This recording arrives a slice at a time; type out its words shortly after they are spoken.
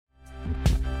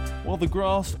While the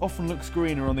grass often looks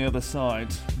greener on the other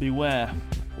side, beware,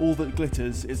 all that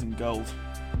glitters isn't gold.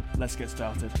 Let's get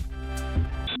started.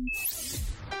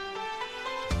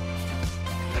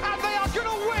 And they are going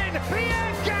to win!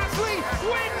 Pierre Gasly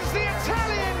wins the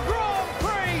Italian Grand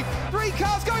Prix! 3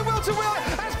 cars going wheel to wheel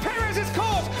as Perez is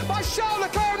caught by Charles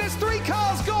Leclerc and there's 3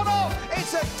 cars gone off!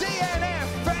 It's a DNF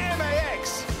for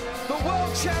MAX! The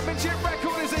World Championship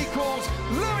record is equalled.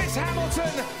 Lewis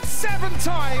Hamilton,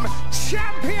 7-time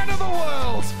champion of the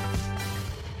world!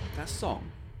 That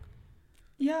song.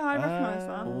 Yeah, I recognise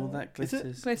that. All that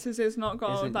glitters. Glitters is not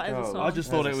gold. Isn't That is a gold. song. I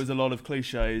just thought it was a lot of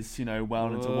cliches,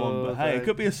 wound into one. But hey, it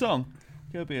could be a song.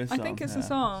 Could be a song. I think it's a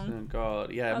song. Oh,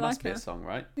 God. Yeah, it I must like be it. a song,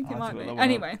 right? I think it I might think be. that one-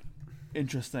 Anyway,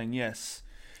 Interesting, yes.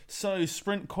 So,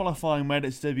 sprint qualifying made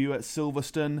its debut at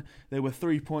Silverstone. There were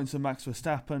 3 points for Max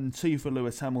Verstappen, 2 for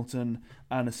Lewis Hamilton,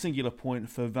 and a singular point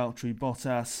for Valtteri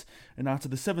Bottas. And after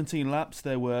the 17 laps,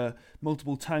 there were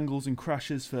multiple tangles and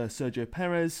crashes for Sergio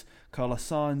Perez, Carlos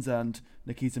Sainz, and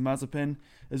Nikita Mazepin,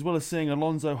 as well as seeing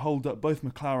Alonso hold up both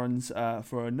McLarens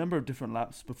for a number of different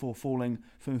laps before falling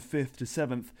from 5th to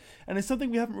 7th. And it's something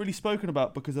we haven't really spoken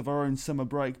about because of our own summer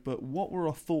break, but what were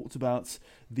our thoughts about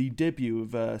the debut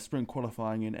of sprint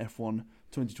qualifying in F1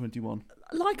 2021?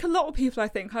 like a lot of people, I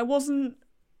think, I wasn't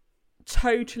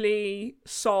totally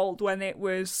sold when it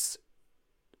was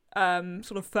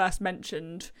sort of first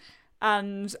mentioned.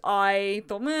 And I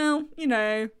thought, well,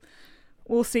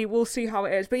 we'll see how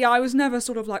it is. But yeah, I was never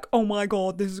sort of like, oh my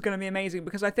God, this is going to be amazing,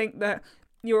 because I think that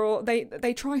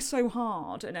they try so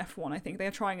hard in F1. I think they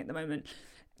are trying at the moment.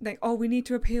 We need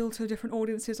to appeal to different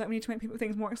audiences, we need to make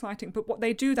things more exciting. But what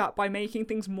they do that by making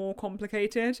things more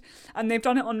complicated, and they've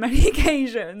done it on many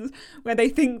occasions where they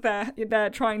think they're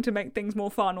trying to make things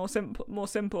more fun or more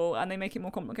simple, and they make it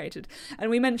more complicated. And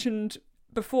we mentioned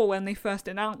before, when they first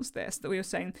announced this, that we were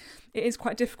saying it is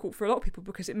quite difficult for a lot of people,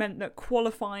 because it meant that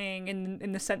qualifying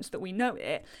in the sense that we know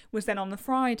it was then on the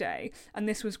Friday, and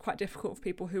this was quite difficult for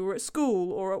people who were at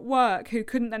school or at work who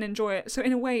couldn't then enjoy it. So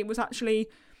in a way, it was actually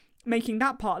making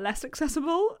that part less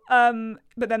accessible.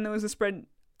 But then there was a sprint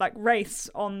race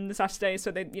on the Saturday,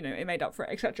 so they it made up for it,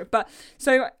 etc. But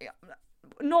so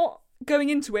not going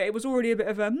into it, it was already a bit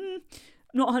of a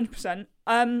not 100%.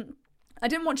 I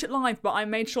didn't watch it live, but I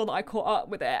made sure that I caught up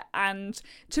with it. And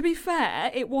to be fair,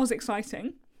 it was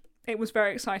exciting. It was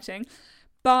very exciting.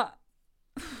 But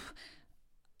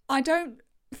I don't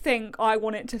think I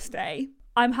want it to stay.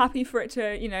 I'm happy for it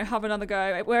to, have another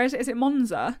go. Where is it? Is it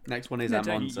Monza? Next one is at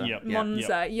Monza. Yep.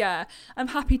 Monza, yeah. I'm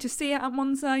happy to see it at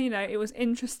Monza. It was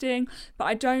interesting. But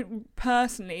I don't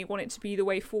personally want it to be the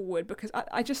way forward, because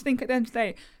I just think at the end of the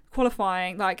day,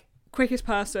 qualifying, quickest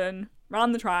person,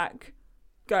 round the track,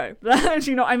 go.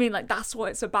 Do you know what I mean? That's what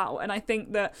it's about. And I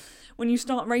think that when you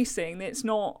start racing, it's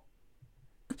not...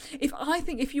 If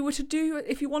you wanted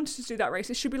to do that race,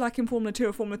 it should be like in Formula 2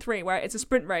 or Formula 3, where it's a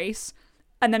sprint race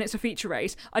and then it's a feature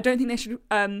race. I don't think they should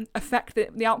affect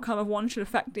the outcome of one should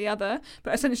affect the other.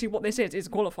 But essentially what this is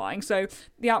qualifying. So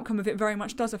the outcome of it very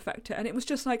much does affect it. And it was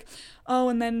just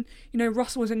and then,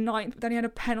 Russell was in 9th, but then he had a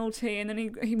penalty, and then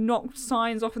he knocked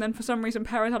Sainz off, and then for some reason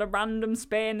Perez had a random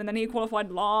spin, and then he qualified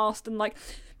last. And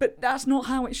but that's not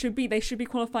how it should be. They should be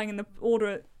qualifying in the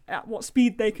order at what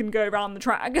speed they can go around the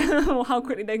track or how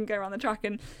quickly they can go around the track,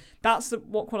 and that's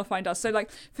what qualifying does. So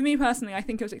for me personally, I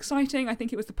think it was exciting. I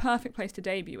think it was the perfect place to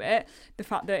debut it. The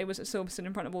fact that it was at Silverstone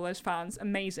in front of all those fans,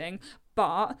 amazing.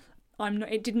 But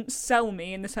it didn't sell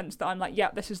me in the sense that I'm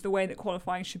this is the way that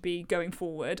qualifying should be going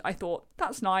forward. I thought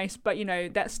that's nice, but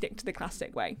let's stick to the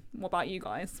classic way. What about you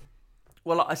guys?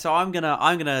 Well, so I'm gonna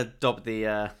adopt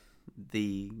the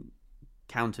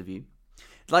counter view.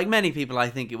 Like many people, I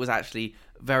think it was actually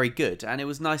very good, and it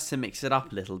was nice to mix it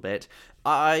up a little bit.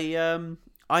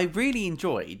 I really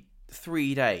enjoyed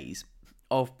 3 days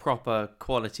of proper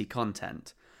quality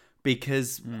content,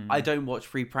 because I don't watch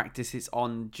free practice. It's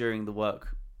on during the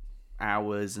work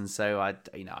hours, and so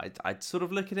I'd sort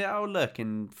of look at it. Oh, look,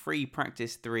 in free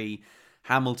practice 3,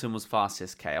 Hamilton was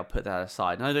fastest. Okay, I'll put that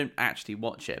aside, and I don't actually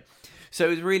watch it. So it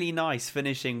was really nice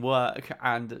finishing work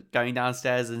and going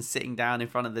downstairs and sitting down in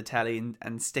front of the telly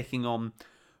and sticking on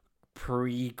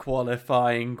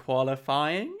qualifying,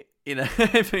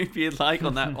 if you'd like,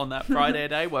 on that Friday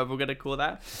day, whatever we're going to call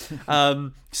that,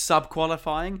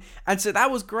 sub-qualifying. And so that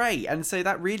was great. And so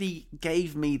that really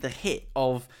gave me the hit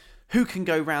of who can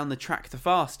go round the track the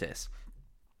fastest.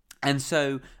 And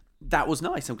so that was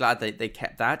nice. I'm glad they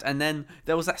kept that. And then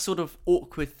there was that sort of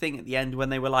awkward thing at the end when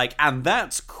they were like, and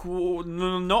that's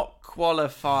not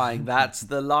qualifying. That's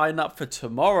the lineup for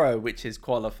tomorrow, which is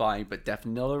qualifying, but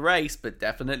definitely not a race, but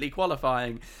definitely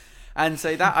qualifying. And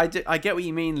so that I get what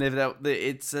you mean, Liv. That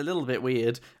it's a little bit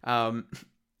weird, and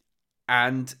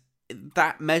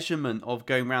that measurement of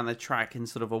going around the track in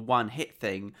sort of a one-hit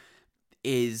thing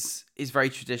is very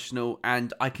traditional,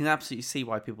 and I can absolutely see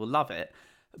why people love it.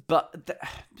 But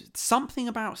something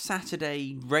about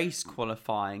Saturday race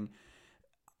qualifying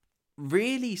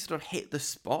really sort of hit the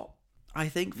spot, I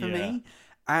think, for me.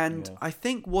 And I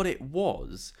think what it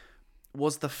was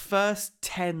the first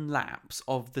 10 laps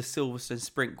of the Silverstone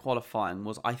sprint qualifying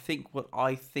was, I think, what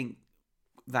I think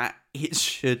that it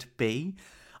should be.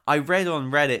 I read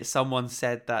on Reddit, someone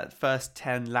said that first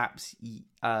 10 laps,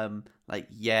 the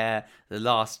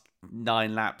last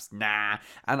 9 laps, nah.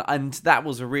 And that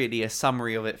was really a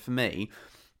summary of it for me.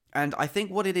 And I think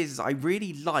what it is I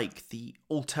really like the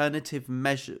alternative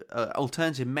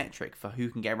metric for who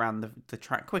can get around the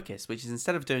track quickest, which is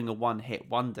instead of doing a one-hit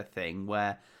wonder thing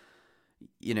where,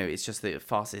 it's just the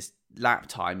fastest lap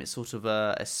time, it's sort of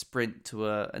a sprint to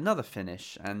another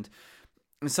finish. And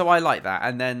so I like that.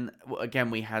 And then, again,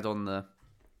 we had on the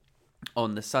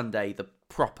Sunday the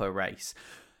proper race.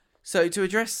 So to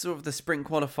address sort of the sprint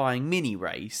qualifying mini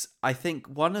race, I think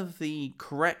one of the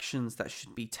corrections that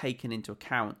should be taken into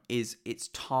account is its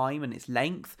time and its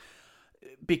length,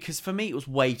 because for me it was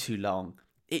way too long.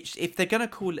 If they're going to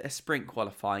call it a sprint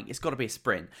qualifying, it's got to be a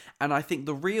sprint. And I think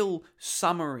the real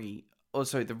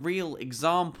the real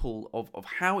example of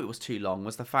how it was too long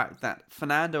was the fact that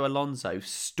Fernando Alonso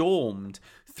stormed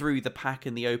through the pack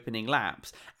in the opening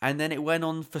laps, and then it went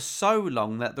on for so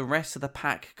long that the rest of the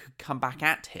pack could come back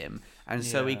at him, and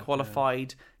so he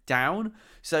qualified down.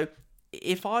 So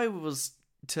if I was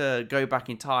to go back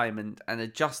in time and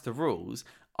adjust the rules,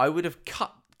 I would have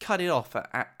cut it off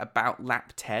at about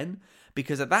lap 10,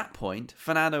 because at that point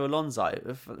Fernando Alonso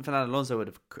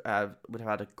would have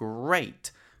had a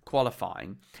great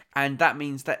qualifying, and that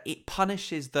means that it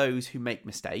punishes those who make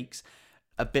mistakes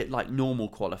a bit like normal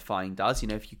qualifying does.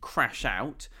 If you crash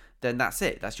out, then that's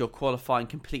it, that's your qualifying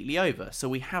completely over. So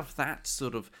we have that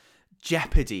sort of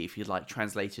jeopardy, if you like,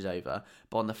 translated over.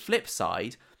 But on the flip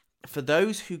side, for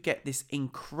those who get this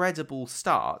incredible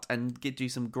start and do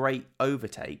some great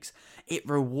overtakes, it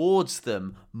rewards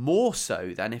them more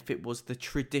so than if it was the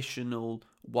traditional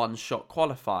one-shot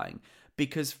qualifying.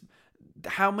 Because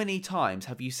how many times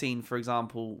have you seen, for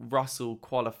example, Russell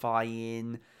qualify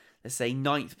in, let's say,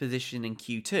 9th position in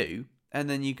Q2, and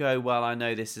then you go, well, I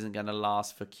know this isn't going to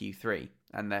last for Q3,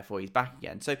 and therefore he's back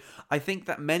again. So I think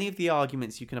that many of the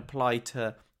arguments you can apply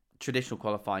to traditional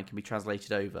qualifying can be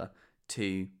translated over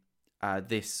to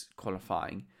this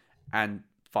qualifying, and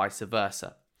vice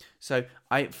versa. So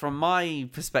from my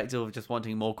perspective of just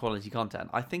wanting more quality content,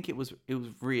 I think it was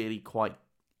really quite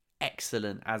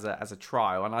excellent as a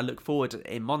trial, and I look forward to it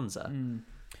in Monza.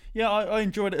 Yeah, I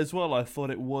enjoyed it as well. I thought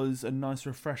it was a nice,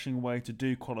 refreshing way to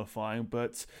do qualifying,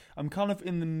 but I'm kind of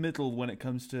in the middle when it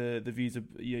comes to the views of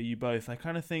you both. I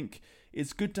kind of think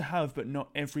it's good to have, but not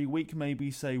every week.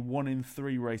 Maybe, say, 1 in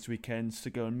 3 race weekends to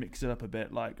go and mix it up a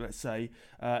bit. Like, let's say,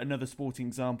 another sporting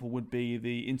example would be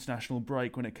the international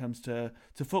break when it comes to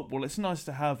football. It's nice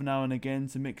to have now and again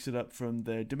to mix it up from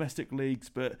the domestic leagues,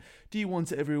 but do you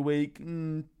want it every week?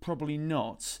 Probably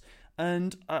not.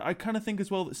 And I kind of think as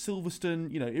well that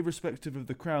Silverstone, irrespective of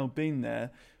the crowd being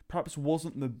there, perhaps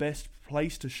wasn't the best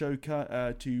place to showcase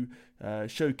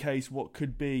what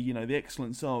could be, the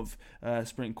excellence of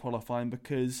sprint qualifying,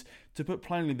 because, to put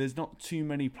plainly, there's not too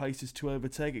many places to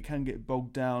overtake. It can get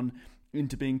bogged down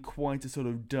into being quite a sort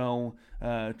of dull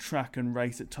track and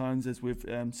race at times, as we've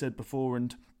said before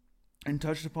and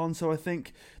touched upon. So I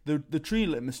think the true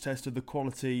litmus test of the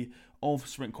quality of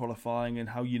sprint qualifying and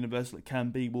how universal it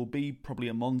can be will be probably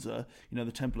a Monza,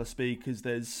 the Templar Speed, because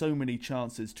there's so many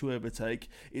chances to overtake.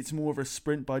 It's more of a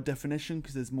sprint by definition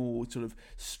because there's more sort of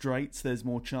straights, there's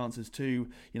more chances to,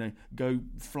 go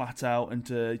flat out and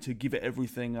to give it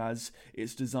everything as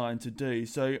it's designed to do.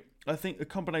 So I think a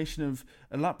combination of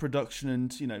a lap reduction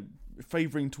and,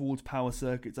 favouring towards power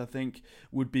circuits, I think,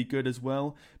 would be good as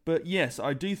well. But yes,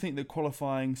 I do think that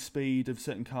qualifying speed of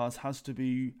certain cars has to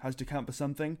count for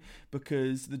something,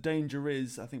 because the danger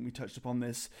is, I think we touched upon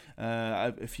this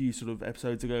a few sort of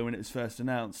episodes ago when it was first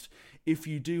announced, if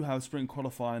you do have sprint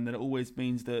qualifying, then it always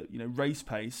means that race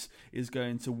pace is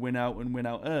going to win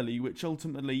out early, which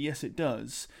ultimately, yes, it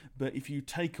does. But if you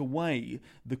take away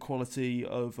the quality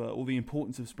of or the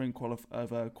importance of sprint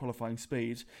qualifying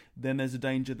speed, then there's a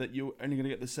danger that you're only going to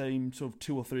get the same sort of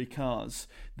 2 or 3 cars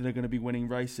that are going to be winning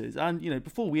races. And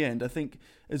before we end, I think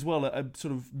as well a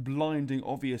sort of blinding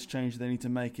obvious change they need to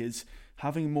make is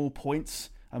having more points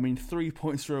I mean, 3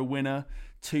 points for a winner,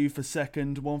 2 for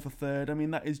second, 1 for third. I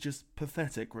mean, that is just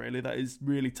pathetic, really. That is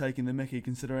really taking the mickey,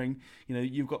 considering,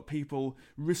 you've got people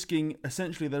risking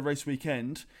essentially their race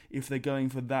weekend if they're going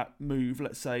for that move,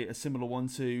 let's say a similar one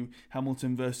to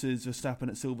Hamilton versus Verstappen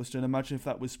at Silverstone. Imagine if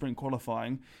that was sprint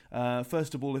qualifying.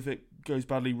 First of all, if it goes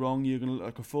badly wrong, you're going to look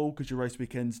like a fool because your race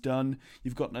weekend's done.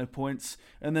 You've got no points.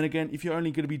 And then again, if you're only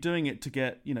going to be doing it to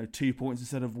get, 2 points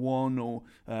instead of 1 or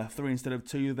 3 instead of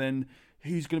 2, then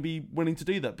who's going to be willing to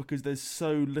do that because there's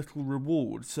so little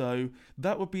reward? So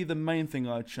that would be the main thing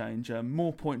I'd change.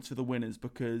 More points for the winners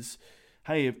because,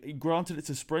 hey, granted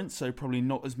it's a sprint, so probably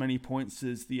not as many points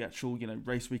as the actual,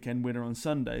 race weekend winner on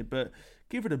Sunday, but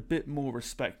give it a bit more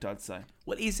respect, I'd say.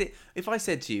 Well, is it, if I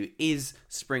said to you, is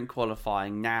sprint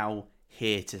qualifying now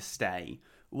here to stay?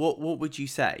 What would you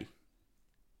say?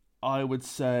 I would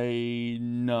say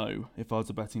no if I was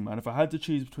a betting man. If I had to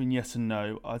choose between yes and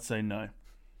no, I'd say no.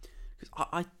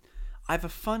 I have a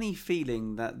funny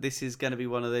feeling that this is going to be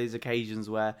one of those occasions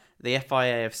where the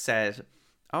FIA have said,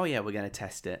 oh yeah, we're going to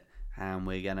test it and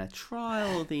we're going to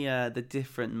trial the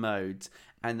different modes,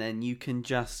 and then you can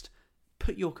just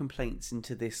put your complaints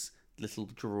into this little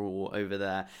drawer over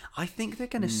there. I think they're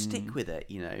going to stick with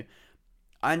it,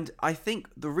 and I think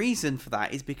the reason for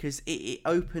that is because it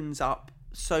opens up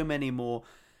so many more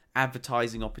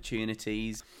advertising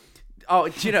opportunities. Oh,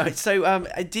 do you know? So,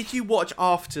 did you watch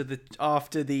after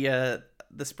the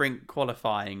sprint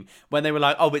qualifying when they were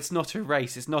like, "Oh, it's not a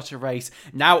race. It's not a race."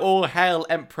 Now all hail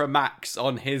Emperor Max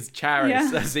on his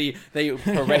chariot as they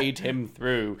parade him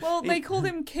through. Well, they called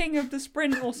him King of the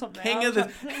Sprint or something. King of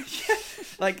the,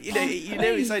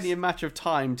 it's only a matter of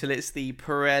time till it's the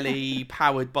Pirelli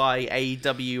powered by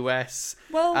AWS.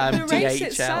 Well, the race DHL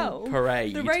itself,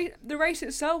 parade. The race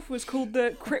itself was called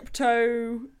the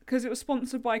Crypto because it was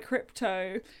sponsored by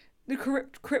Crypto. The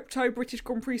Crypto British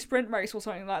Grand Prix Sprint Race or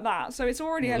something like that. So it's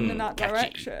already heading in that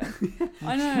direction.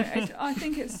 I know. I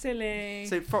think it's silly.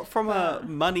 So from a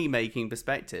money-making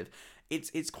perspective,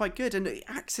 it's quite good. And it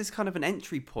acts as kind of an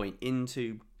entry point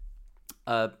into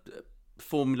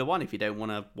Formula One. If you don't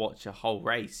want to watch a whole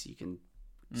race, you can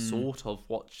sort of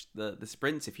watch the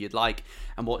sprints if you'd like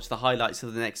and watch the highlights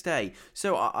of the next day.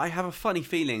 So I have a funny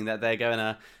feeling that they're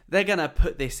gonna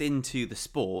put this into the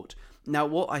sport. Now,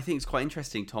 what I think is quite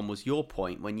interesting, Tom, was your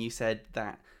point when you said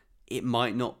that it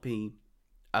might not be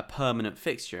a permanent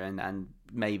fixture and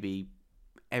maybe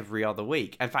every other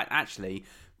week. In fact, actually,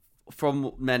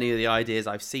 from many of the ideas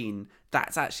I've seen,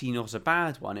 that's actually not a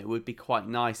bad one. It would be quite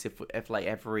nice if like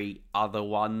every other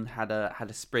one had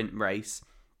a sprint race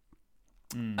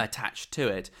attached to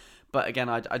it. But again,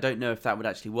 I don't know if that would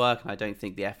actually work, and I don't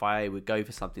think the FIA would go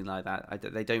for something like that.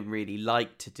 They don't really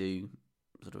like to do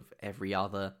sort of every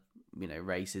other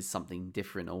race is something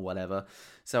different or whatever.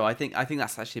 So I think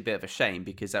that's actually a bit of a shame,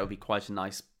 because that would be quite a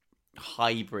nice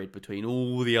hybrid between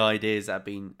all the ideas that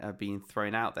have been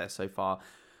thrown out there so far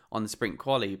on the sprint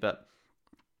quali. But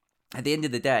at the end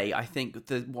of the day, I think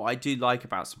what I do like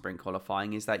about sprint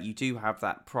qualifying is that you do have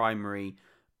that primary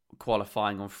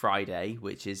qualifying on Friday,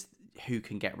 which is who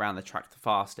can get around the track the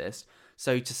fastest.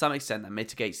 So to some extent that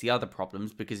mitigates the other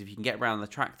problems, because if you can get around the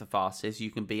track the fastest, you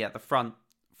can be at the front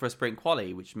for a sprint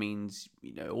quali, which means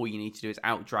all you need to do is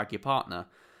out-drag your partner.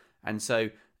 And so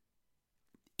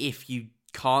if you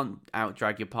can't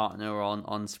out-drag your partner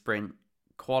on sprint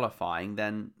qualifying,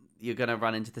 then you're going to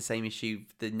run into the same issue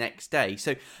the next day.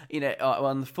 So,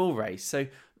 on the full race. So,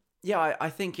 yeah, I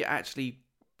think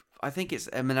it's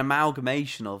an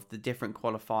amalgamation of the different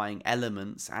qualifying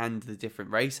elements and the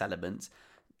different race elements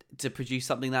to produce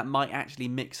something that might actually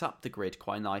mix up the grid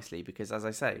quite nicely. Because, as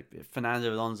I say,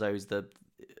 Fernando Alonso is the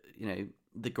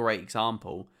great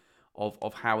example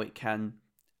of how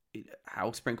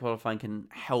sprint qualifying can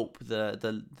help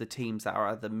the teams that are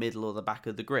at the middle or the back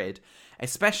of the grid,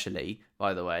 especially,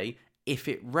 by the way, if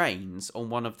it rains on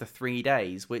one of the 3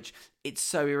 days, which it's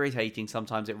so irritating.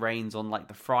 Sometimes it rains on like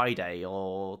the Friday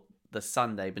or the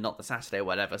Sunday, but not the Saturday or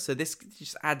whatever. So this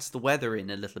just adds the weather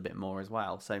in a little bit more as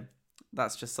well. So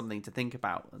that's just something to think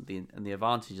about, and the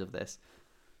advantage of this.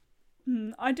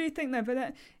 I do think though,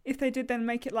 but if they did then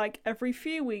make it like every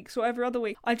few weeks or every other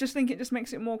week, I just think it just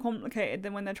makes it more complicated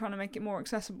than when they're trying to make it more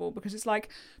accessible, because it's like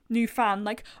new fan,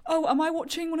 like, oh, am I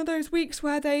watching one of those weeks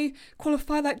where they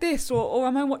qualify like this, or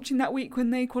am I watching that week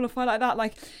when they qualify like that?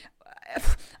 Like,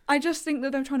 I just think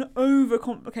that they're trying to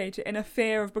overcomplicate it in a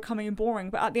fear of becoming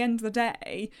boring, but at the end of the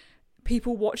day,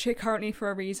 people watch it currently for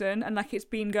a reason, and like it's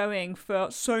been going for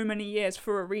so many years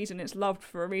for a reason. It's loved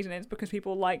for a reason. It's because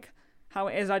people like how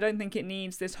it is. I don't think it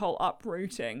needs this whole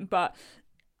uprooting, but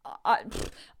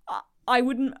I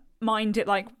wouldn't mind it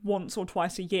like once or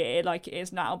twice a year like it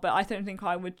is now, but I don't think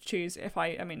I would choose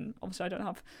I mean obviously I don't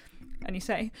have any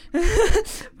say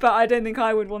but I don't think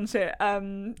I would want it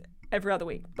every other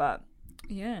week. But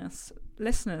yes,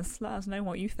 listeners, let us know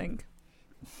what you think.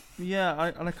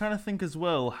 Yeah, I kind of think as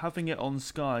well, having it on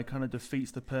Sky kind of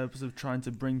defeats the purpose of trying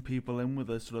to bring people in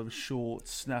with a sort of short,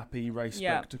 snappy race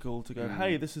spectacle to go,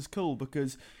 hey, this is cool,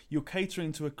 because you're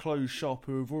catering to a closed shop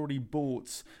who have already bought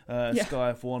Sky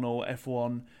F1 or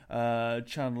F1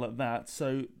 channel at that,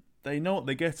 so they know what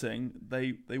they're getting.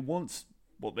 They want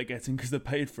what they're getting because they're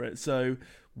paid for it. So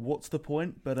what's the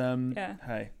point? But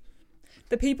hey.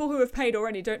 The people who have paid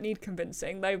already don't need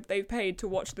convincing. They've paid to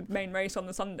watch the main race on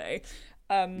the Sunday.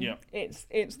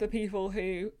 It's the people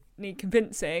who need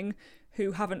convincing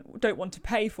who don't want to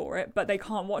pay for it, but they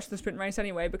can't watch the sprint race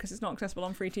anyway because it's not accessible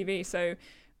on free TV. So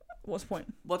what's the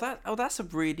point? Well, that's a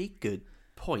really good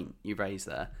point you raised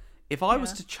there. If I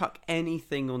was to chuck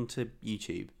anything onto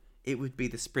YouTube, it would be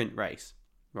the sprint race,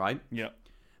 right? Yeah.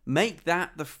 Make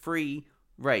that the free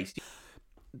race.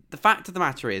 The fact of the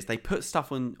matter is they put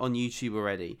stuff on YouTube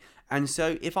already. And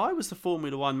so if I was the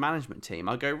Formula One management team,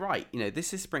 I'd go, right,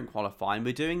 this is sprint qualifying.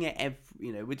 We're doing it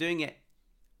we're doing it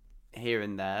here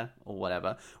and there or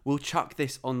whatever. We'll chuck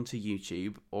this onto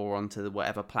YouTube or onto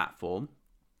whatever platform.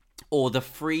 Or the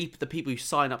people who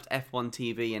sign up to F1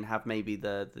 TV and have maybe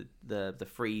the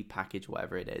free package,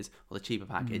 whatever it is, or the cheaper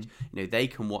package, they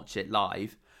can watch it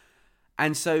live.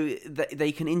 And so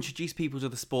they can introduce people to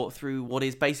the sport through what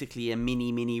is basically a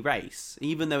mini race,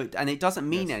 even though it doesn't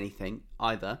mean anything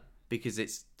either because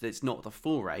it's not the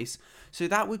full race. So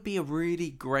that would be a really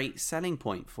great selling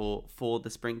point for the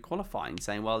sprint qualifying,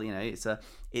 saying, well, this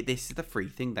is the free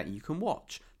thing that you can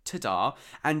watch. Ta-da!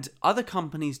 And other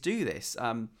companies do this.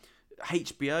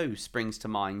 HBO springs to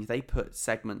mind. They put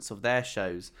segments of their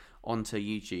shows onto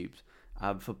YouTube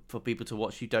for people to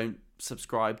watch who don't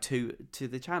subscribe to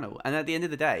the channel. And at the end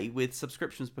of the day, with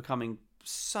subscriptions becoming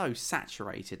so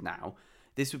saturated now,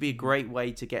 this would be a great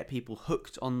way to get people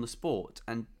hooked on the sport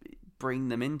and bring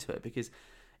them into it, because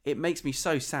it makes me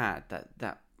so sad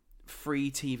that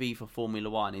free TV for Formula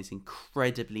One is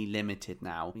incredibly limited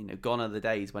now. Gone are the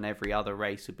days when every other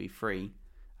race would be free,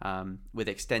 with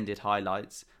extended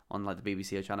highlights on like the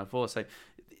BBC or Channel 4. So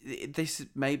this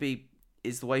maybe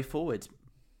is the way forward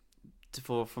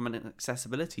from an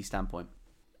accessibility standpoint.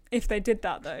 If they did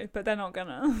that though, but they're not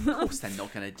gonna. Of course they're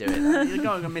not gonna do it. You're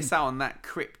going to miss out on that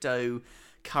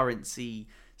cryptocurrency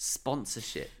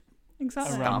sponsorship.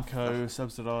 Exactly. Aramco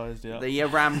subsidised, yeah. The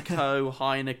Aramco,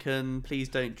 Heineken, please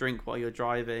don't drink while you're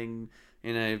driving,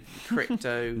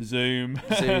 crypto Zoom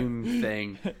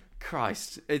thing.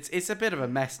 Christ, it's a bit of a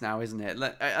mess now, isn't it?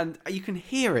 And you can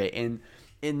hear it in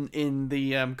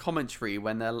the commentary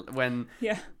when they're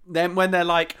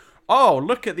like, oh,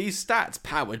 look at these stats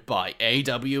powered by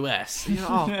AWS.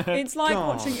 It's like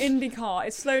watching IndyCar.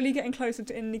 It's slowly getting closer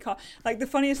to IndyCar. Like the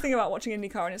funniest thing about watching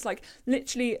IndyCar, and it's like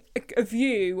literally a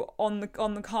view on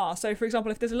the car. So for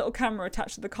example, if there's a little camera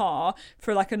attached to the car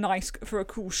for a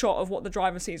cool shot of what the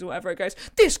driver sees or whatever, it goes,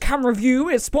 this camera view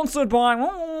is sponsored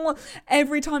by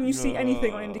every time you see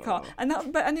anything on IndyCar.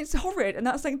 And it's horrid, and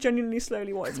that's like genuinely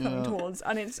slowly what it's coming towards.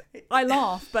 And I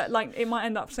laugh, but like it might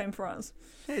end up same for us.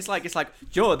 It's like,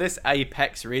 Joe, this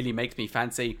Apex really makes me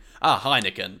fancy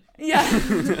Heineken. Yeah.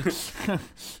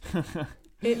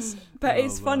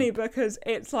 It's funny because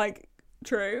it's like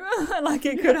true. Like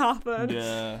it could happen.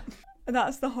 Yeah.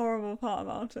 That's the horrible part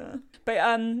about it.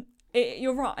 But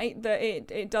you're right that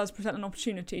it does present an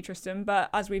opportunity, Tristan, but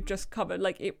as we've just covered,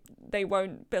 they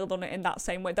won't build on it in that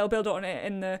same way. They'll build on it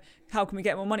in the how can we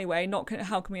get more money way, not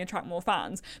how can we attract more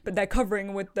fans. But they're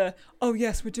covering with the, oh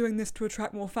yes, we're doing this to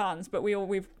attract more fans, but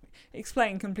we've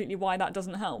explained completely why that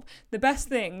doesn't help. The best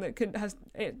thing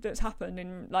that's happened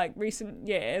in like recent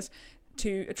years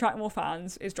to attract more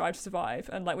fans is Drive to Survive,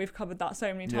 and like we've covered that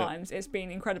so many times. It's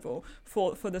been incredible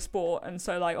for the sport, and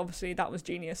so like obviously that was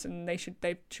genius, and they should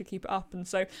keep it up. And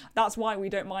so that's why we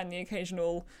don't mind the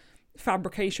occasional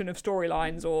fabrication of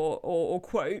storylines or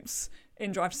quotes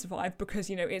in Drive to Survive, because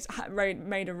it's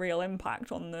made a real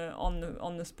impact on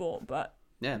the sport. But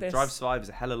Drive to Survive is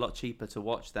a hell of a lot cheaper to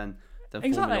watch than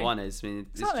Exactly. Formula One is. I mean,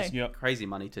 it's just crazy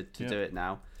money to do it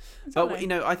now. Exactly.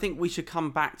 But I think we should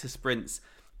come back to sprints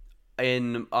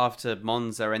after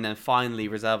Monza, and then finally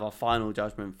reserve our final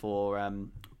judgment for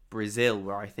Brazil,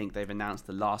 where I think they've announced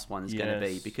the last one is going to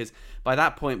be, because by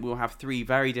that point we'll have 3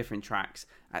 very different tracks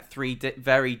at 3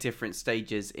 very different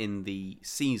stages in the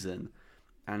season,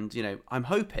 and I'm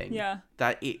hoping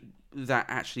that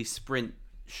actually sprint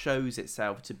shows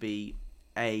itself to be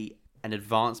an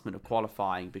advancement of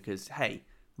qualifying, because hey,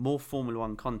 more Formula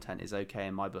One content is okay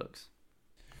in my books.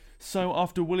 So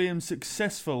after Williams'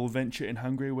 successful venture in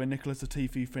Hungary, where Nicholas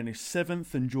Latifi finished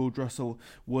 7th and George Russell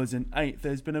was in 8th,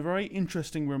 there's been a very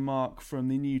interesting remark from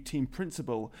the new team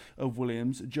principal of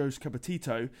Williams, Joe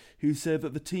Capitito, who said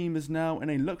that the team is now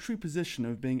in a luxury position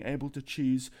of being able to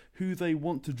choose who they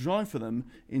want to drive for them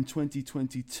in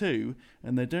 2022,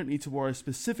 and they don't need to worry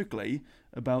specifically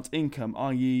about income,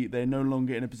 i.e. they're no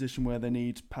longer in a position where they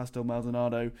need Pascal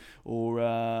Maldonado or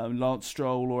Lance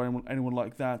Stroll or anyone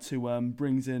like that who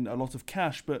brings in a lot of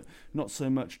cash but not so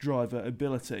much driver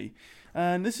ability.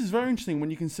 And this is very interesting when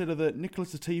you consider that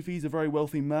Nicholas Latifi is a very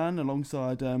wealthy man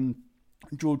alongside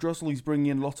George Russell. He's bringing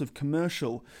in a lot of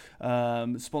commercial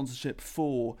sponsorship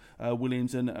for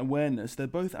Williams and awareness. They're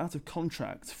both out of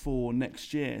contract for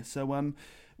next year. So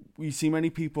we see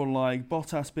many people like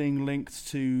Bottas being linked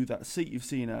to that seat. You've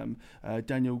seen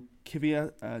Daniel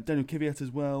Kvyat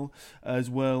as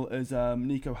well as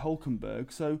Nico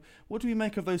Hülkenberg. So what do we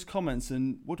make of those comments,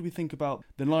 and what do we think about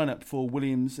the lineup for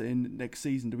Williams in next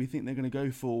season? Do we think they're going to go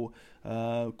for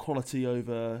quality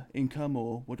over income,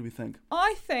 or what do we think?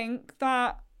 I think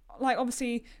that,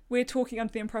 obviously we're talking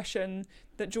under the impression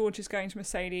that George is going to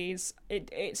Mercedes.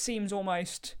 It seems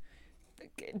almost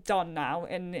done now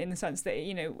in the sense that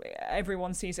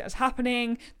everyone sees it as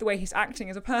happening. The way he's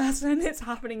acting as a person, it's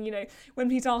happening.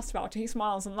 When he's asked about it, he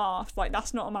smiles and laughs.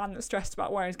 That's not a man that's stressed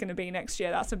about where he's going to be next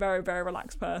year. That's a very, very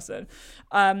relaxed person.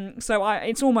 So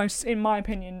it's almost, in my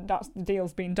opinion, that's the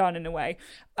deal's been done in a way.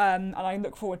 And I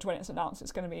look forward to when it's announced.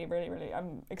 It's going to be really, really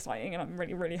exciting, and I'm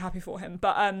really, really happy for him.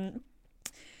 But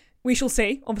we shall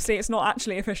see. Obviously, it's not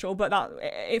actually official, but that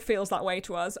it feels that way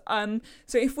to us.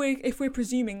 So if we're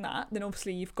presuming that, then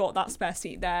obviously you've got that spare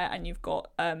seat there, and you've got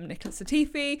Nicholas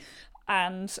Latifi.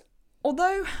 And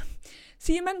although,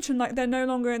 so you mentioned they're no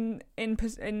longer in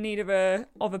need of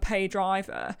a pay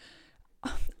driver.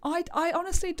 I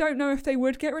honestly don't know if they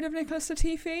would get rid of Nicholas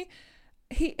Latifi.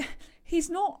 He's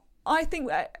not. I think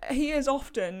that he is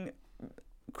often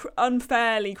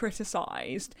unfairly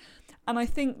criticised, and I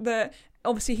think that.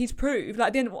 Obviously, he's proved.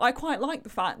 I quite like the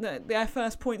fact that their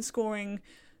first point scoring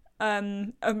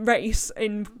a race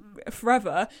in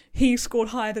forever, he scored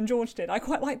higher than George did. I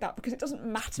quite like that because it doesn't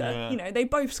matter. Yeah. They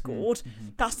both scored. Mm-hmm.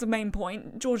 That's the main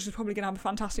point. George is probably going to have a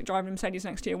fantastic driver in Mercedes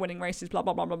next year, winning races. Blah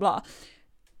blah blah blah blah.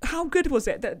 How good was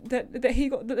it that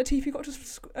Latifi got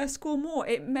to score more?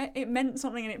 It meant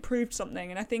something, and it proved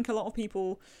something. And I think a lot of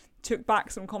people took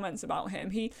back some comments about him.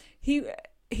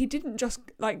 He didn't just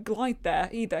glide there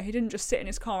either. He didn't just sit in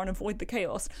his car and avoid the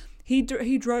chaos. He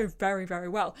drove very, very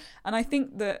well. And I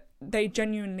think that they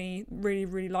genuinely really,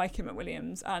 really like him at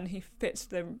Williams, and he fits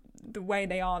the way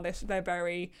they are. They're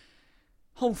very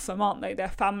wholesome, aren't they? They're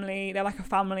family. They're like a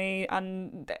family,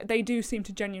 and they do seem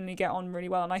to genuinely get on really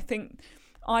well. And I think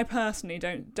I personally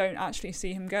don't actually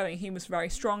see him going. He was very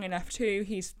strong in F2.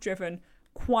 He's driven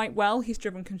quite well. He's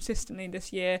driven consistently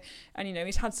this year, and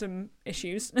he's had some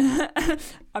issues.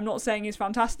 I'm not saying he's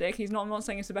fantastic. I'm not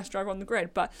saying he's the best driver on the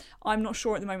grid, but I'm not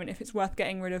sure at the moment if it's worth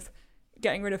getting rid of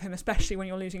him, especially when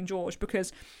you're losing George.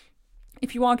 Because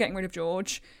if you are getting rid of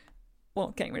George,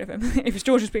 getting rid of him, if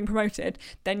George is being promoted,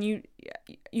 then you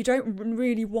don't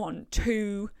really want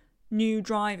two new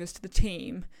drivers to the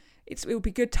team. It would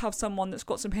be good to have someone that's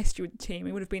got some history with the team.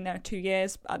 He would have been there 2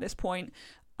 years at this point.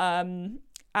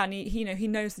 And he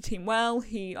knows the team well.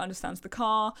 He understands the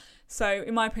car. So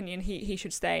in my opinion, he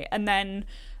should stay. And then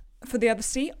for the other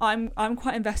seat, I'm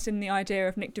quite invested in the idea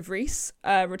of Nick de Vries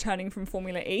returning from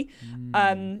Formula E.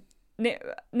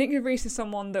 Nick de Vries is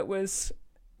someone that was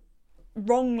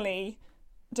wrongly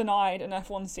denied an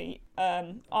F1 seat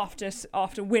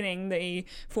after winning the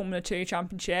Formula 2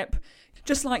 championship.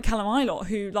 Just like Callum Ilott,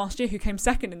 who came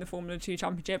second in the Formula 2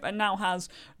 championship and now has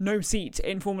no seat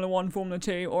in Formula 1, Formula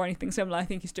 2 or anything similar. I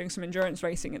think he's doing some endurance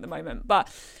racing at the moment.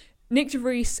 But Nick de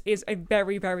Vries is a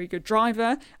very, very good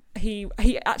driver. He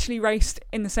actually raced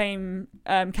in the same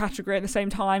category at the same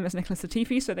time as Nicholas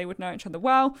Latifi, so they would know each other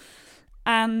well.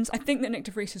 And I think that Nick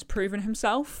de Vries has proven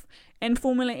himself in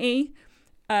Formula E.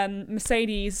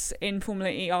 Mercedes in Formula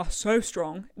E are so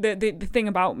strong. The thing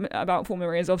about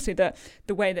Formula E is obviously that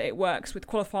the way that it works with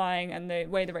qualifying and the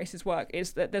way the races work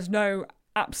is that there's no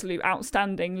absolute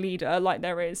outstanding leader like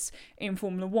there is in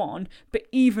Formula 1, but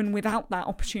even without that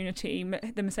opportunity,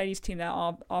 the Mercedes team there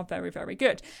are very, very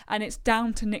good. And it's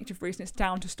down to Nick de Vries and it's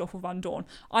down to Stoffel van Dorn.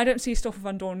 I don't see Stoffel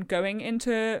van Dorn going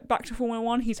back to Formula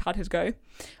 1. He's had his go.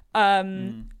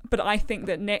 But I think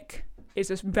that Nick is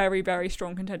a very, very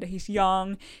strong contender. He's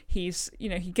young. He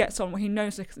gets on. He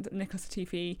knows Nicholas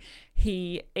Latifi.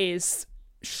 He is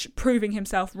proving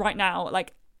himself right now.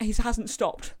 He hasn't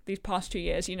stopped these past 2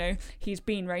 years. He's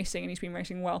been racing and he's been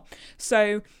racing well.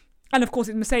 So, and of course,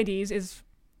 Mercedes is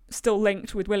still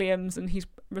linked with Williams, and he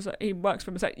works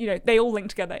for Mercedes. You know, they all link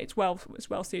together. It's well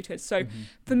suited. So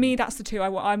for me, that's the two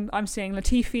I'm seeing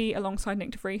Latifi alongside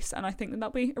Nick De Vries, and I think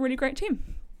that'll be a really great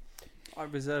team. I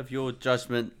reserve your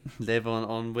judgment, Liv,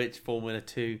 on which Formula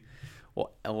 2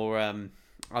 or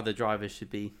other drivers should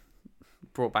be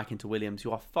brought back into Williams.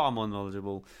 You are far more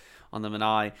knowledgeable on them than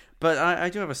I. But I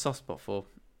do have a soft spot for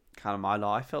Callum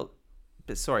Ilott. I felt a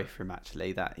bit sorry for him,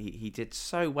 actually, that he did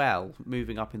so well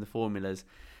moving up in the formulas.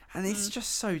 And it's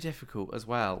just so difficult as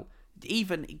well.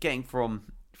 Even getting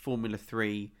from Formula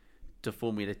 3 to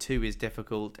Formula 2 is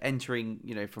difficult. Entering,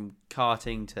 from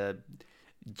karting to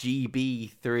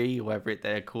GB3, whatever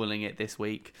they're calling it this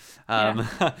week.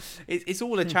 It's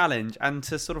all a challenge, and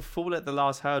to sort of fall at the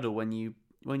last hurdle when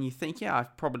you think,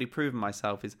 I've probably proven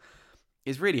myself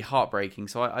is really heartbreaking.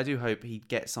 So I do hope he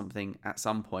gets something at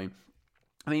some point.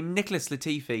 I mean, Nicholas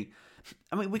Latifi,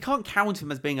 we can't count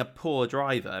him as being a poor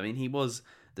driver. I mean, he was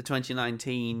the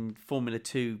 2019 Formula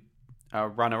 2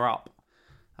 runner-up,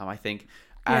 I think.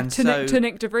 And to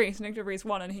Nick De Vries. Nick De Vries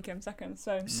won and he came second.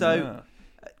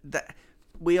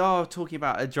 We are talking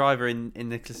about a driver in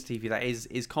Nicholas Latifi that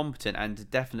is competent and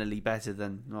definitely better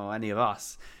than any of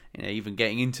us. Even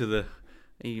getting into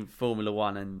even Formula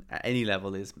 1 and at any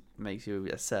level makes you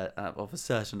of a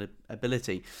certain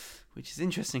ability, which is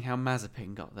interesting how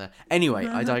Mazepin got there. Anyway,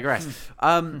 I digress.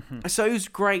 So it was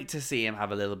great to see him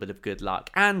have a little bit of good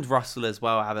luck, and Russell as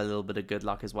well have a little bit of good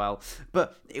luck as well.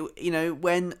 But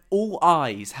when all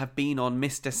eyes have been on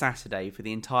Mr. Saturday for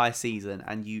the entire season,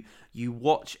 and you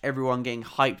watch everyone getting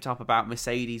hyped up about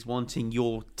Mercedes wanting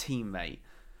your teammate,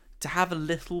 to have a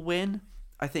little win,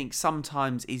 I think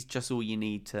sometimes is just all you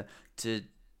need to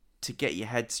get your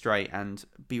head straight and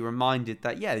be reminded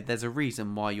that there's a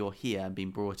reason why you're here and being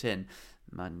brought in.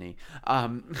 Money.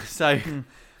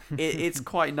 It's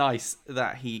quite nice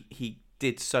that he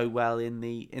did so well in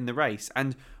the race.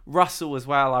 And Russell as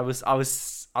well, I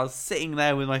was sitting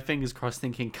there with my fingers crossed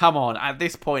thinking, come on, at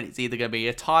this point it's either going to be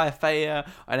a tyre failure,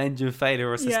 an engine failure,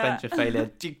 or a suspension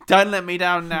failure. Don't let me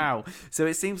down now. So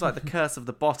it seems like the curse of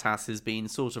the Bottas has been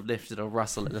sort of lifted on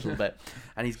Russell a little bit,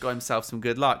 and he's got himself some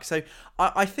good luck. So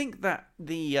I think that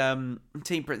the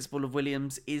team principal of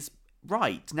Williams is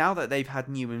right. Now that they've had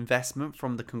new investment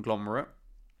from the conglomerate,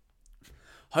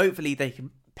 hopefully they can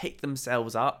pick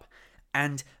themselves up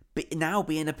and now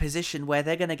be in a position where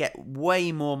they're going to get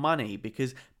way more money,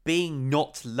 because being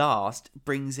not last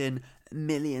brings in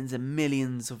millions and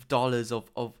millions of dollars of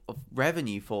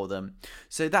revenue for them.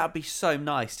 So that would be so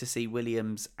nice to see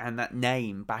Williams and that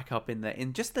name back up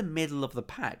in just the middle of the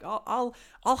pack. I'll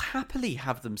happily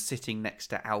have them sitting next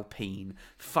to Alpine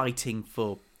fighting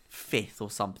for 5th or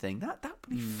something. That would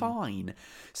be fine.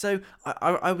 So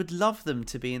I would love them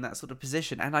to be in that sort of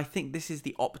position, and I think this is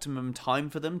the optimum time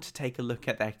for them to take a look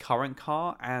at their current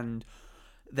car and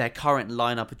their current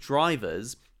lineup of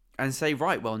drivers and say,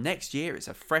 right, well, next year it's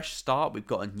a fresh start. We've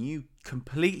got a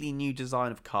completely new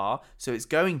design of car, so it's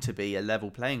going to be a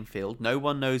level playing field. No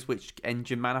one knows which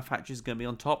engine manufacturer is going to be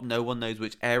on top. No one knows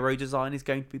which aero design is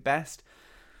going to be best.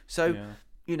 So,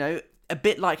 a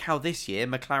bit like how this year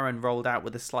McLaren rolled out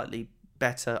with a slightly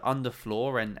better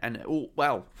underfloor and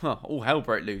all hell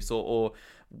broke loose, or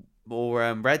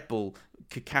Red Bull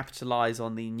could capitalise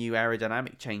on the new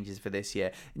aerodynamic changes for this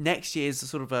year. Next year is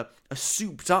sort of a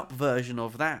souped up version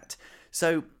of that.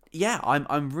 So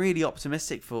I'm really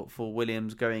optimistic for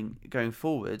Williams going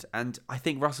forward, and I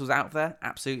think Russell's out there.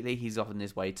 Absolutely, he's on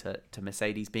his way to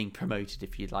Mercedes, being promoted,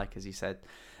 if you'd like, as you said,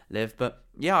 Liv. But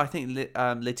I think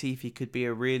Latifi could be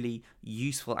a really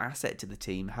useful asset to the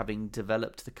team, having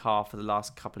developed the car for the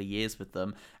last couple of years with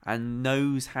them and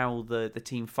knows how the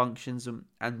team functions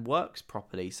and works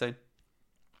properly. So,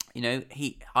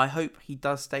 I hope he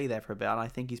does stay there for a bit, and I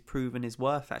think he's proven his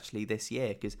worth actually this year,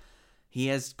 because he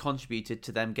has contributed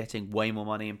to them getting way more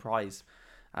money in prize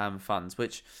funds,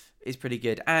 which is pretty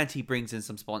good. And he brings in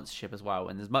some sponsorship as well.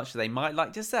 And as much as they might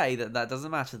like to say that doesn't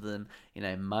matter to them,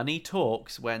 money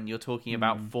talks when you're talking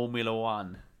about Formula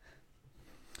 1.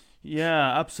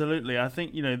 Yeah, absolutely. I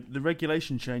think, the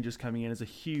regulation changes coming in is a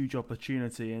huge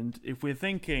opportunity. And if we're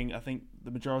thinking, I think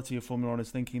the majority of Formula 1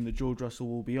 is thinking that George Russell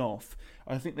will be off.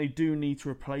 I think they do need to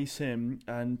replace him,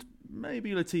 and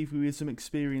maybe Latifi with some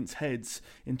experienced heads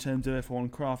in terms of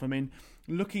F1 craft. I mean,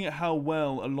 looking at how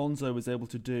well Alonso was able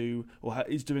to do, or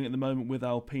is doing at the moment with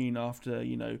Alpine after,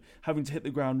 having to hit the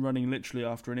ground running literally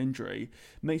after an injury,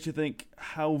 makes you think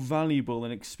how valuable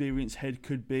an experienced head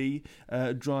could be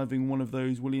driving one of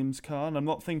those Williams cars. And I'm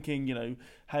not thinking,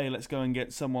 hey, let's go and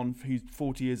get someone who's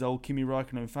 40 years old, Kimi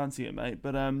Räikkönen, fancy it, mate.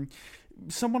 But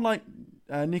someone like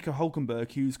Nico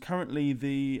Hülkenberg, who's currently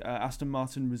the Aston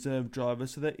Martin reserve driver,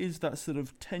 so there is that sort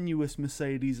of tenuous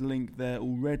Mercedes link there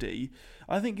already.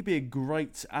 I think he'd be a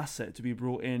great asset to be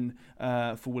brought in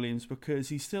for Williams, because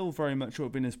he's still very much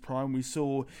up in his prime. We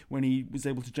saw when he was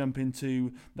able to jump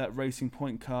into that Racing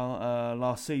Point car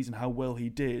last season how well he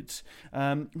did.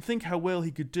 Think how well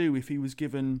he could do if he was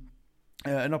given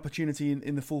an opportunity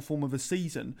in the full form of a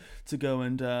season to go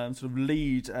and sort of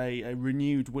lead a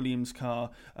renewed Williams car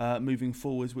moving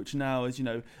forwards, which now is,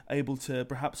 able to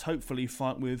perhaps hopefully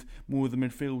fight with more of the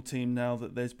midfield team now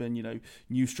that there's been,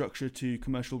 new structure to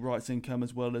commercial rights income,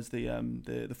 as well as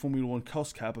the Formula One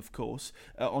cost cap, of course,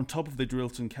 on top of the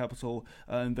Drillton Capital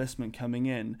investment coming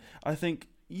in. I think,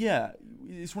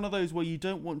 it's one of those where you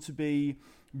don't want to be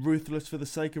ruthless for the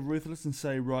sake of ruthless and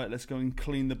say, right, let's go and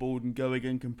clean the board and go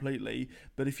again completely.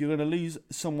 But if you're going to lose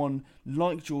someone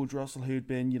like George Russell, who had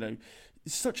been,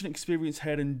 such an experienced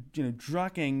head and,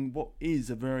 dragging what is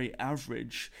a very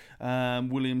average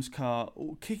Williams car,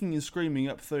 kicking and screaming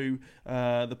up through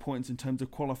the points in terms of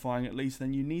qualifying at least,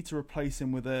 then you need to replace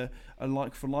him with a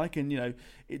like for like. And,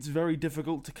 it's very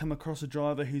difficult to come across a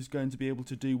driver who's going to be able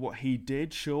to do what he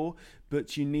did, sure,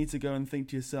 but you need to go and think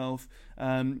to yourself,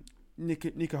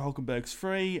 Nico Hülkenberg's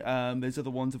free. There's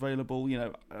other ones available.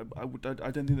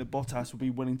 I don't think that Bottas would be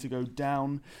willing to go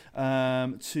down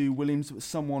to Williams, but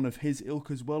someone of his ilk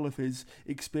as well, of his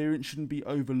experience, shouldn't be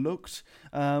overlooked.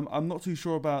 I'm not too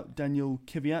sure about Daniel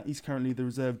Kvyat. He's currently the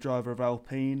reserve driver of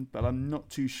Alpine, but I'm not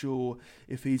too sure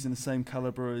if he's in the same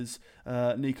calibre as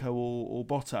Nico or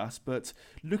Bottas. But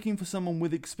looking for someone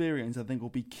with experience, I think, will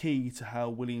be key to how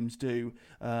Williams do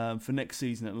for next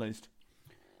season at least.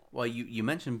 Well, you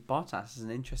mentioned Bottas as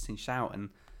an interesting shout, and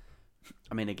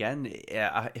I mean, again,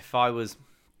 if I was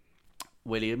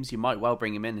Williams, you might well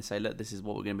bring him in and say, look, this is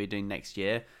what we're going to be doing next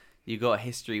year. You've got a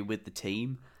history with the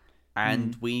team,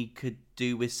 and we could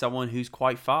do with someone who's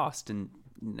quite fast, and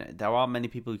there aren't many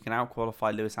people who can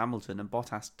out-qualify Lewis Hamilton, and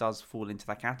Bottas does fall into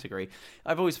that category.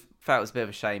 I've always felt it was a bit of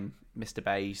a shame Mr.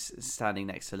 Bayes standing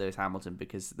next to Lewis Hamilton,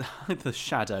 because the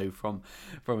shadow from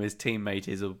his teammate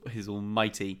is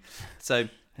almighty. So...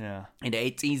 yeah,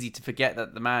 it's easy to forget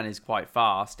that the man is quite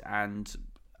fast, and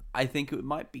I think it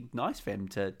might be nice for him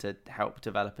to help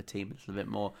develop a team a little bit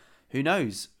more. Who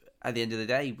knows? At the end of the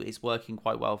day, it's working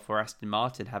quite well for Aston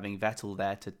Martin, having Vettel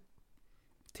there to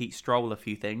teach Stroll a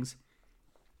few things.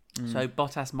 So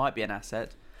Bottas might be an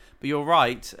asset. But you're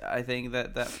right. I think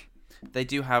that they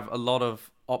do have a lot of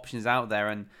options out there,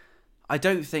 and I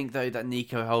don't think, though, that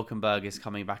Nico Hülkenberg is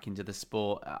coming back into the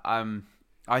sport.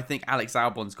 I think Alex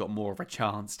Albon's got more of a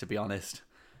chance, to be honest.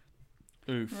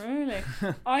 Oof. Really?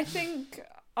 I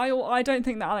don't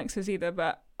think that Alex is either,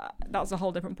 but that's a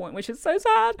whole different point, which is so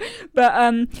sad. But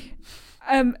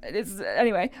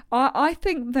anyway, I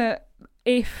think that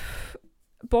if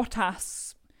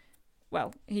Bottas,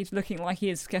 well, he's looking like he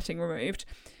is getting removed,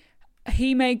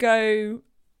 he may go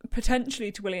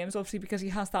potentially to Williams, obviously because he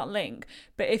has that link.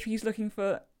 But if he's looking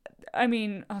for, I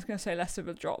mean, I was going to say less of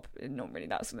a drop. Not really.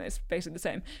 It's basically the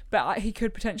same. But he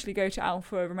could potentially go to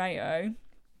Alfa Romeo.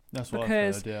 That's what I've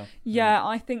heard, yeah. Yeah,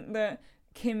 I think that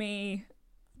Kimi,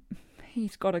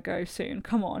 he's got to go soon.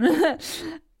 Come on.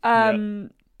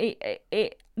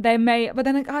 They may, but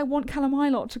then I want Callum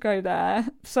Ilott to go there.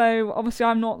 So obviously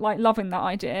I'm not loving that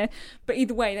idea. But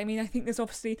either way, I mean, I think there's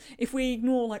obviously, if we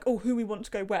ignore who we want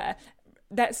to go where,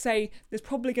 let's say there's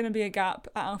probably going to be a gap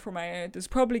at Alfa Romeo. There's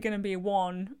probably going to be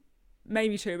one,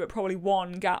 maybe two, but probably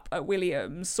one gap at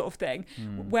Williams, sort of thing.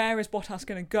 Where is Bottas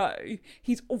going to go?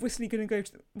 He's obviously going to go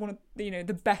to one of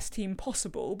the best team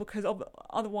possible, because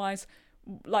otherwise,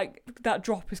 that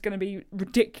drop is going to be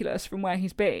ridiculous from where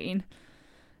he's been.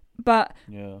 But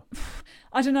yeah,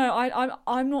 I don't know.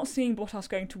 I'm not seeing Bottas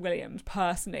going to Williams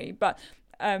personally, but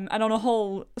and on a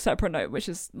whole separate note, which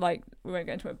is we won't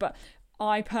go into it, but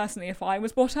I personally, if I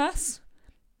was Bottas,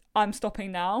 I'm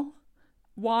stopping now.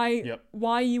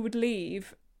 Why you would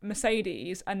leave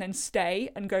Mercedes and then stay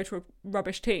and go to a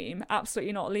rubbish team?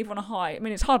 Absolutely not. Leave on a high. I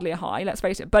mean, it's hardly a high, let's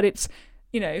face it, but it's,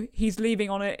 he's leaving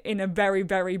on it in a very,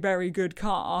 very, very good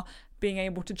car, being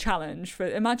able to challenge for.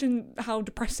 Imagine how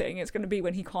depressing it's going to be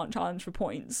when he can't challenge for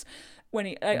points. When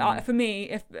he, for me,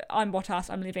 if I'm Bottas,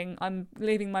 I'm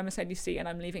leaving my Mercedes seat and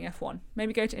I'm leaving F1.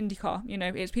 Maybe go to IndyCar.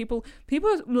 It's people.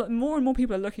 More and more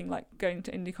people are looking like going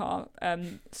to IndyCar.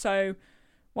 So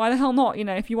why the hell not?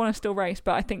 If you want to still race.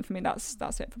 But I think for me, that's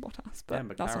it for Bottas. But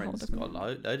yeah, that's a whole different. Got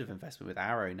a load of investment with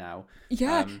Arrow now.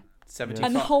 Yeah, 75.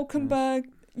 and Hülkenberg.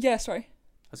 Yeah, sorry.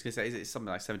 was going to say, is it something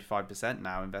like 75%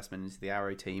 now investment into the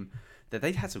Arrow team? That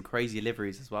they'd had some crazy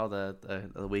liveries as well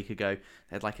the week ago.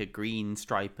 They had like a green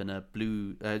stripe and a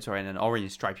blue, and an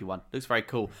orange stripy one. Looks very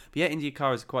cool. But yeah,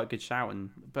 IndyCar is quite a good shout,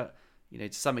 but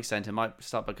to some extent, it might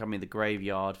start becoming the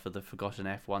graveyard for the forgotten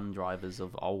F1 drivers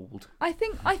of old. I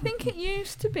think it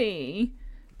used to be,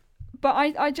 but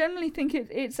I generally think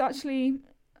it's actually.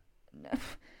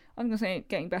 I'm going to say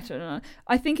getting better.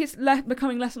 I think it's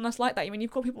becoming less and less like that. I mean,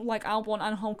 you've got people like Albon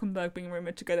and Hulkenberg being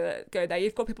rumoured to go there.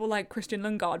 You've got people like Christian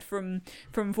Lundgaard from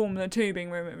Formula 2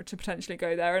 being rumoured to potentially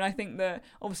go there. And I think that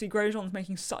obviously Grosjean's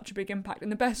making such a big impact.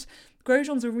 And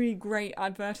Grosjean's a really great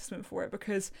advertisement for it,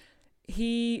 because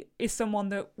he is someone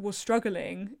that was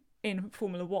struggling in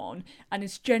Formula 1 and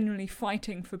is genuinely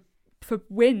fighting for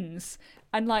wins.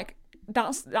 And like,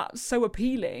 that's so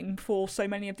appealing for so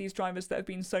many of these drivers that have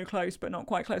been so close but not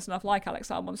quite close enough, like Alex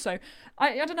Albon. So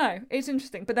I don't know, it's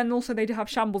interesting. But then also they do have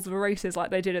shambles of races like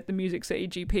they did at the Music City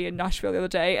GP in Nashville the other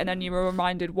day, and then you were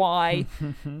reminded why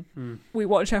we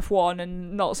watch F1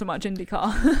 and not so much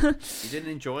IndyCar. You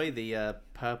didn't enjoy the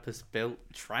purpose-built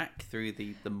track through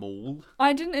the mall?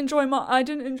 I didn't enjoy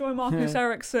Marcus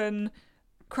Ericsson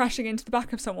crashing into the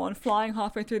back of someone, flying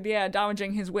halfway through the air,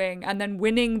 damaging his wing, and then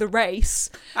winning the race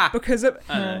because of.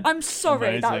 I'm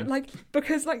sorry,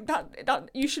 that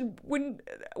you should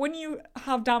when you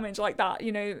have damage like that,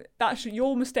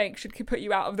 your mistake should put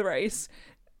you out of the race.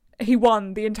 He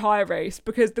won the entire race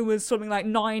because there was something like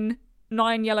nine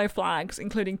yellow flags,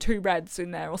 including 2 reds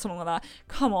in there or something like that.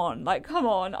 Come on.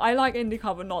 I like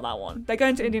IndyCar, but not that one. They're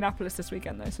going to Indianapolis this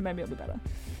weekend though, so maybe it'll be better.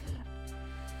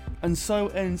 And so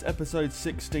ends episode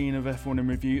 16 of F1 in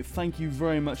Review. Thank you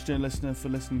very much, dear listener, for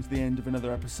listening to the end of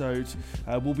another episode.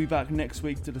 We'll be back next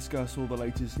week to discuss all the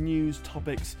latest news,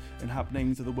 topics and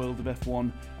happenings of the world of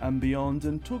F1 and beyond,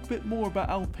 and talk a bit more about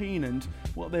Alpine and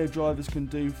what their drivers can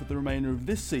do for the remainder of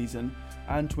this season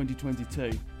and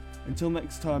 2022. Until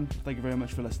next time, thank you very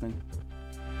much for listening.